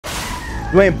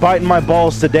You ain't biting my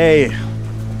balls today.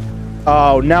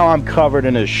 Oh, now I'm covered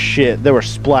in his shit. They were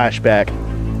splashback.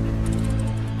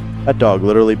 That dog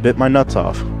literally bit my nuts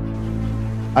off.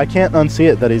 I can't unsee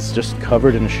it that he's just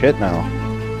covered in shit now.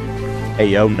 Hey,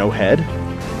 yo, no head?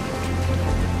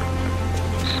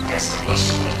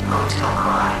 Destination Hotel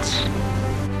Krat.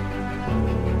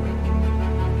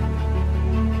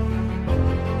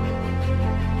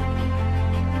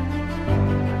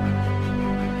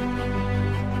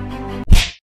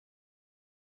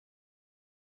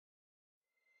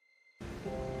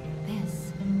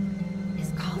 This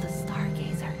is called a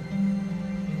stargazer.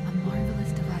 A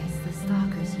marvelous device the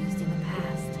stalkers used in the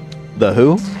past. The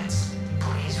who?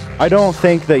 I don't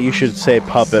think that you should say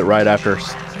puppet right after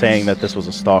saying that this was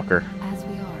a stalker. As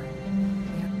we are.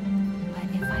 But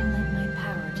if I lend my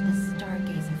power to the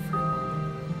stargazer for a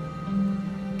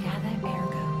moment. Gather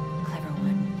ergo, clever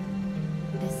one.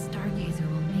 This stargazer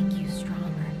will make you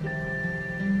stronger.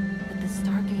 But the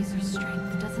stargazer's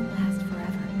strength doesn't last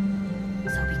forever.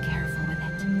 So be careful with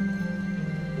it.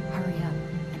 Hurry up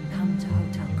and come to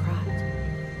Hotel Krat.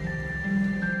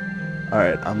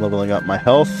 Alright, I'm leveling up my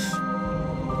health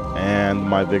and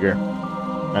my vigor.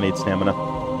 I need stamina.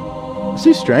 I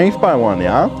see strength by one,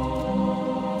 yeah?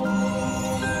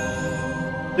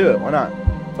 Do it, why not?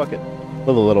 Fuck it.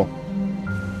 Live a little.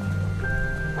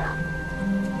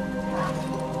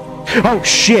 Oh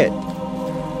shit!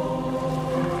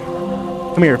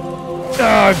 Come here.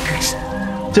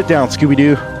 Sit down,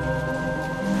 Scooby-Doo.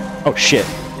 Oh shit.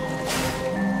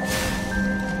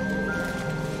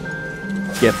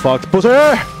 Get fucked, pussy!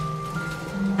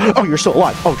 Oh, you're still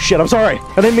alive. Oh shit, I'm sorry.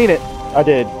 I didn't mean it. I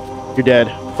did. You're dead.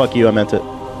 Fuck you, I meant it.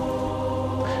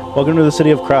 Welcome to the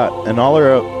city of Krat, and all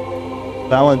are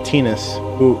Valentinus,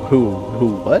 who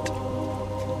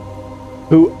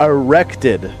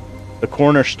erected the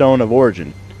cornerstone of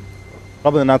origin.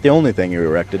 Probably not the only thing you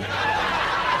erected.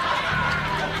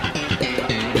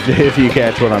 If you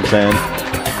catch what I'm saying.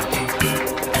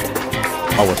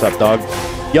 Oh, what's up, dog?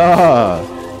 Yeah!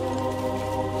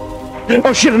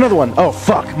 Oh shit, another one! Oh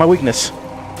fuck, my weakness.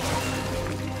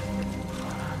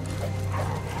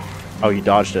 Oh, you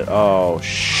dodged it. Oh,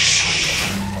 shh.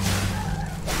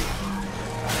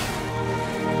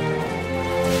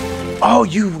 Oh,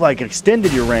 you, like,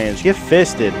 extended your range. Get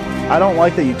fisted. I don't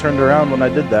like that you turned around when I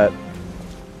did that.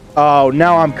 Oh,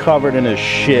 now I'm covered in his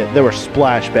shit. They were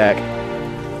splashback.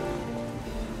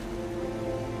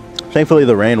 Thankfully,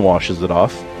 the rain washes it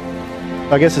off.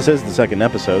 I guess this is the second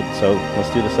episode, so let's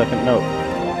do the second note.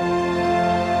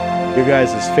 Your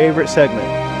guys' favorite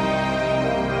segment.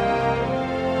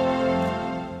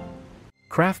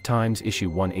 Craft Times Issue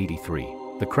 183.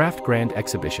 The Craft Grand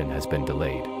Exhibition has been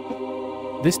delayed.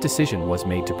 This decision was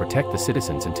made to protect the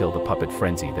citizens until the puppet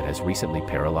frenzy that has recently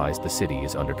paralyzed the city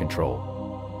is under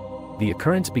control. The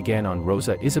occurrence began on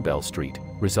Rosa Isabel Street,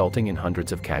 resulting in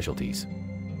hundreds of casualties.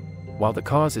 While the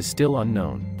cause is still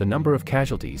unknown, the number of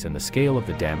casualties and the scale of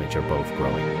the damage are both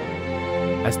growing.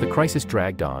 As the crisis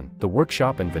dragged on, the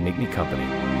workshop and Venigni Company,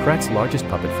 Krat's largest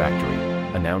puppet factory,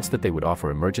 announced that they would offer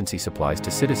emergency supplies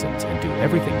to citizens and do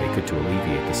everything they could to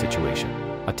alleviate the situation.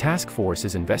 A task force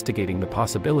is investigating the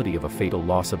possibility of a fatal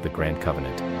loss of the Grand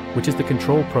Covenant, which is the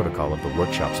control protocol of the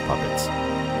workshop's puppets.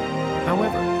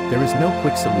 However, there is no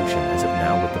quick solution as of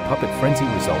now, with the puppet frenzy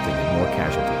resulting in more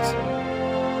casualties.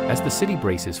 As the city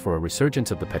braces for a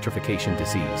resurgence of the petrification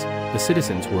disease, the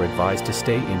citizens were advised to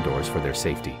stay indoors for their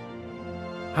safety.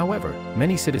 However,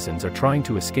 many citizens are trying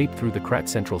to escape through the Krat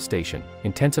Central Station,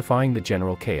 intensifying the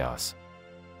general chaos.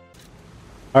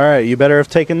 Alright, you better have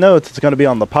taken notes. It's gonna be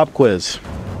on the pop quiz.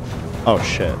 Oh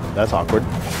shit, that's awkward.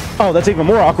 Oh, that's even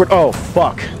more awkward. Oh,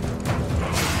 fuck.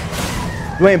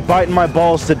 You ain't biting my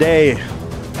balls today.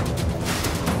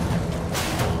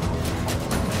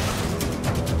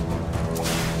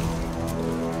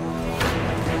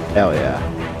 Hell yeah.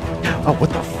 Oh, what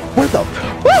the where the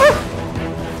ah!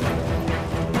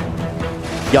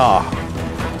 Yeah.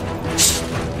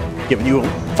 Giving you a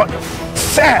fucking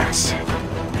sass.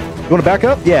 You wanna back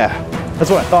up? Yeah. That's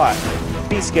what I thought.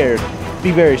 Be scared.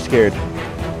 Be very scared. Be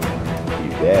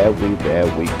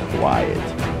very quiet.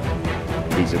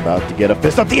 He's about to get a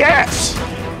fist up the ass!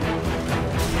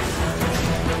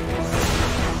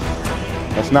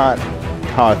 That's not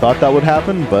how I thought that would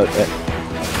happen, but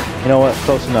you know what?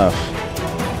 Close enough.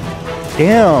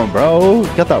 Damn, bro.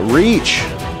 Got that reach.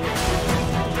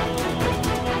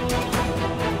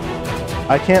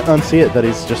 I can't unsee it that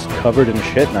he's just covered in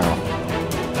shit now.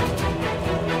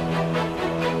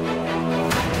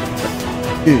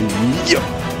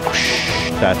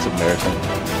 That's embarrassing.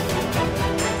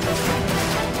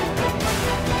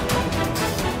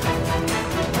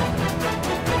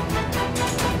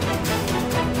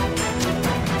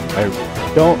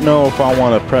 I don't know if I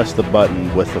want to press the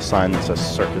button with the sign that says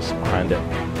circus behind it.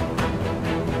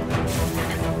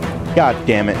 God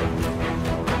damn it.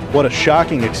 What a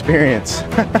shocking experience.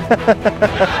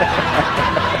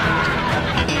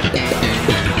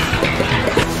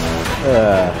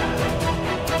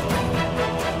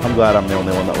 I'm glad I'm the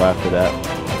only one that laughed at that.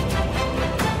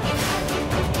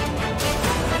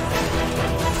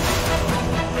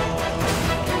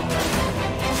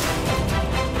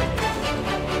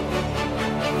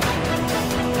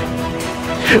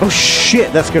 Oh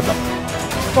shit, that scared the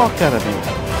fuck out of me.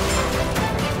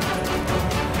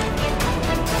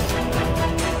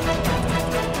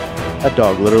 That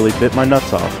dog literally bit my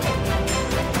nuts off.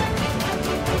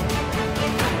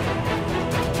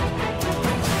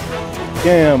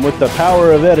 Damn, with the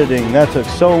power of editing, that took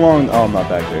so long. Oh, I'm not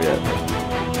back there yet.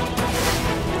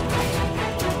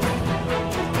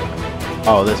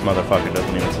 Oh, this motherfucker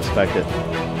doesn't even suspect it.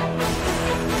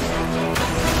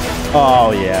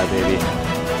 Oh, yeah, baby.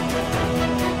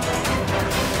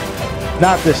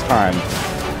 Not this time.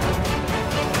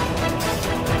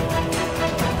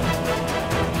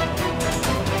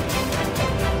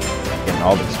 Getting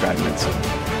all these fragments.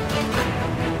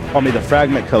 Call me the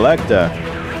fragment collector.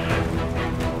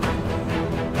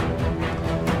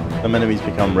 Some enemies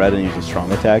become red and use a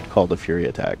strong attack called the Fury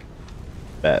attack.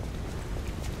 Bet.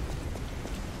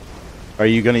 Are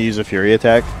you gonna use a Fury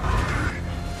attack?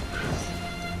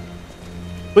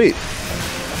 Sweet.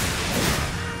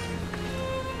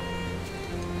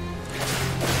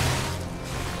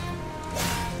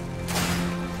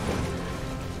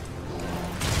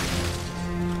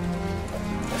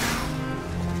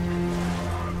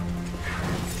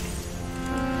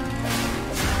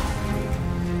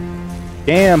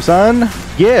 Damn, son.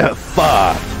 Yeah,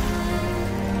 fuck.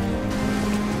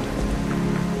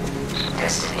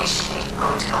 Destination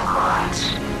Hotel Krat.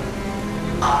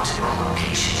 Optimal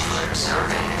location for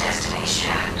observing the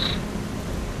destination.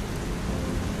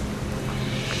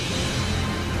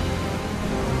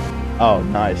 Oh,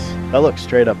 nice. That looks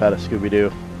straight up out of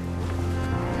Scooby-Doo.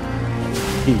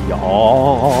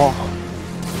 Y'all.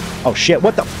 Oh shit,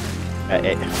 what the?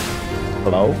 Hey.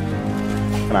 Hello?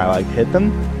 Can I like hit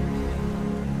them?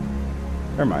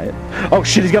 There might. Oh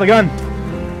shit, he's got a gun!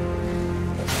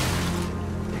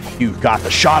 You got the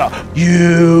shot up.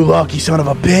 You lucky son of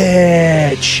a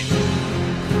bitch!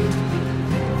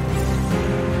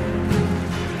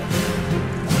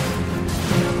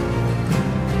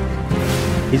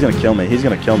 He's gonna kill me. He's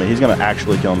gonna kill me. He's gonna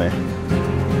actually kill me.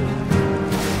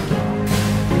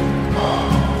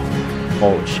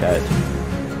 Holy shit.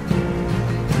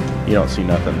 You don't see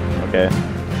nothing, okay?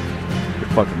 You're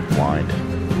fucking blind.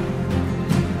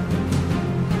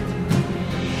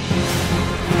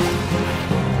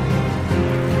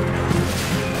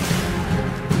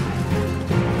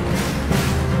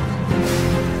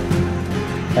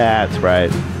 That's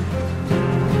right.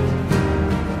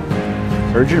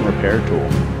 Urgent repair tool.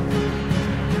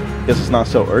 Guess it's not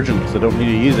so urgent because I don't need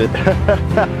to use it.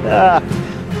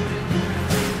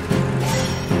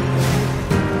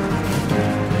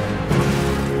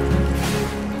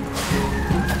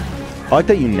 I like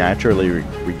that you naturally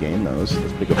regain those.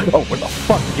 That's pretty good. Oh, where the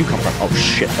fuck did you come from? Oh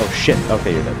shit, oh shit.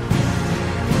 Okay, you're dead.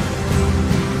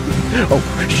 Oh,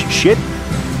 shit.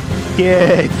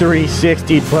 Yeah,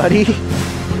 360, buddy.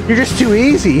 You're just too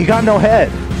easy. You got no head.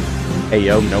 Hey,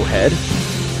 yo, no head?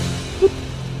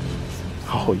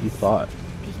 Oh, you thought.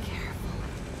 Be careful.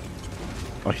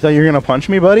 Oh, you thought you were gonna punch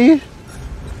me, buddy?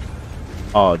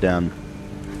 Oh, damn.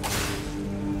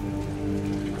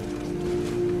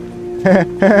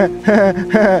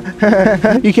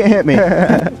 You can't hit me.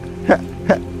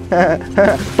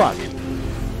 Fuck.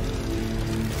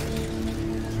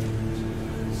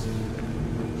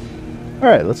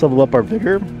 Alright, let's level up our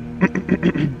vigor.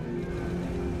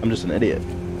 I'm just an idiot.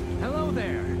 Hello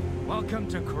there. Welcome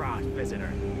to Krat,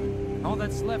 visitor. All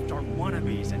that's left are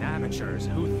wannabes and amateurs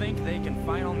who think they can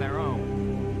fight on their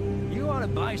own. You ought to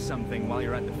buy something while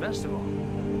you're at the festival.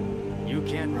 You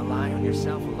can't rely on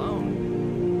yourself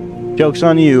alone. Joke's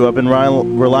on you. I've been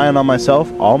relying on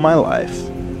myself all my life.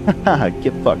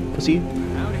 Get fucked, pussy.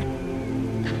 Howdy.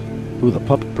 Ooh, the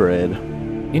puppet parade.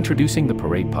 Introducing the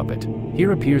parade puppet.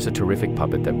 Here appears a terrific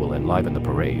puppet that will enliven the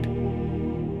parade.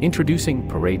 Introducing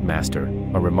Parade Master,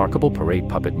 a remarkable parade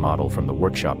puppet model from the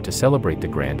workshop to celebrate the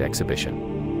grand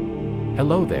exhibition.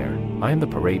 Hello there, I am the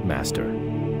Parade Master.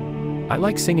 I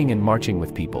like singing and marching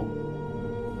with people.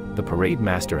 The Parade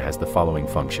Master has the following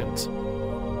functions: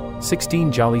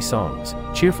 16 jolly songs,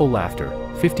 cheerful laughter,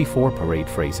 54 parade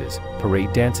phrases,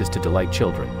 parade dances to delight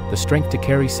children, the strength to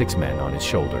carry 6 men on his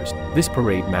shoulders. This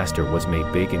parade master was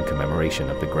made big in commemoration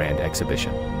of the grand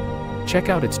exhibition. Check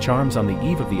out its charms on the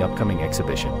eve of the upcoming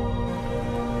exhibition.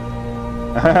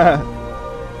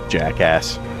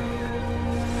 Jackass.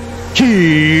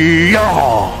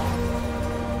 Kee-yaw!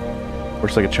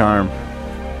 Works like a charm.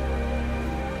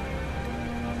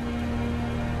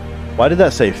 Why did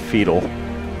that say fetal?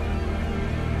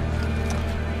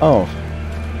 Oh.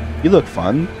 You look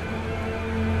fun.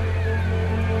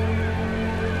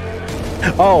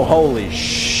 Oh, holy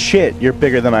shit. You're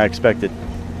bigger than I expected.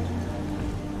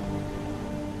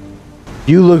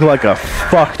 You look like a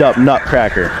fucked up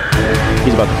nutcracker.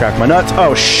 He's about to crack my nuts.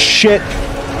 Oh, shit.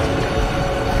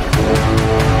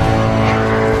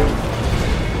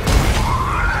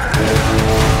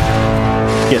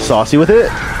 Get saucy with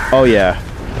it? Oh, yeah.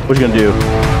 What you gonna do?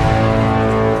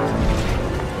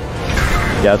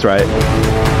 Yeah, that's right.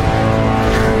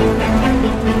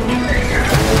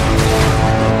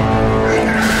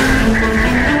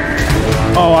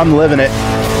 Oh, I'm living it.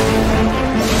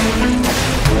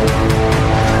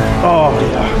 Oh,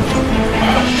 yeah.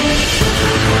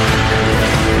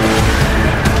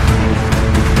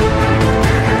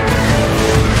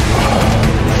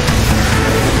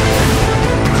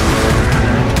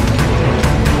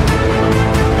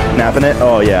 Napping it?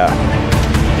 Oh, yeah.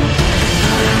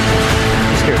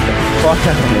 Scared the fuck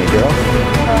out of me, girl.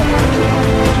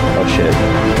 Oh, shit.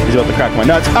 He's about to crack my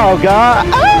nuts. Oh, God.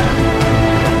 Ah!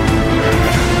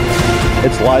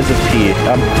 It's Liza P.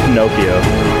 I'm Pinocchio.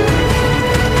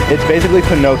 It's basically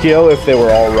Pinocchio if they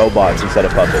were all robots instead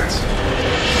of puppets.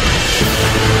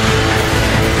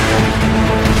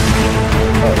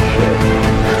 Oh, shit.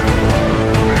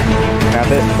 Snap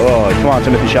it. Oh, come on,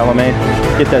 Timothy Chalamet.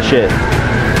 Get that shit.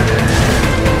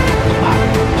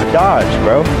 Dodge,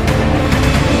 bro.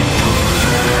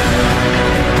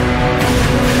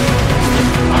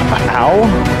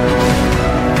 Ow.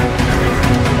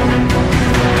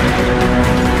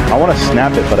 I want to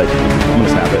snap it, but I'm gonna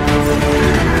snap it.